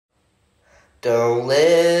Don't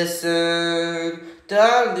listen,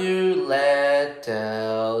 don't you let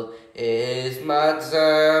down. It's my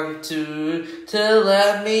time to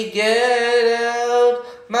let me get out.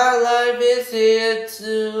 My life is here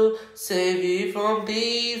to save you from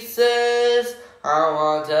pieces. I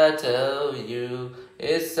want to tell you,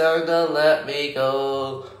 it's time to let me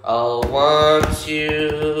go. I want you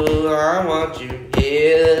to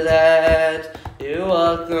hear that. You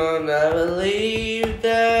are gonna believe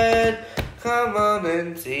that. Come on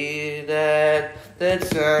and see that the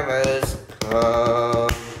time has come.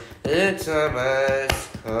 The time has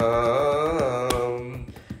come.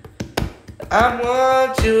 I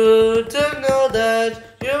want you to know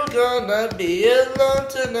that you're gonna be alone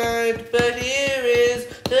tonight. But here is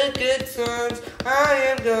the good times. I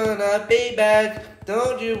am gonna be back.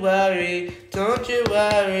 Don't you worry,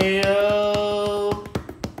 oh.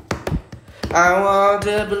 I want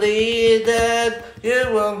to believe that you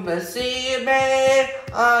won't see me.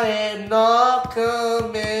 I am not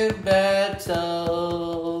coming back,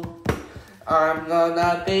 so I'm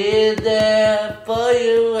gonna be there for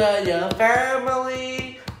you and your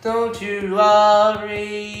family. Don't you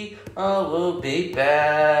worry, I will be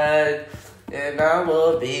back, and I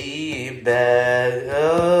will be back.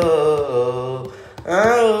 Oh,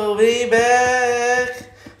 I will be back.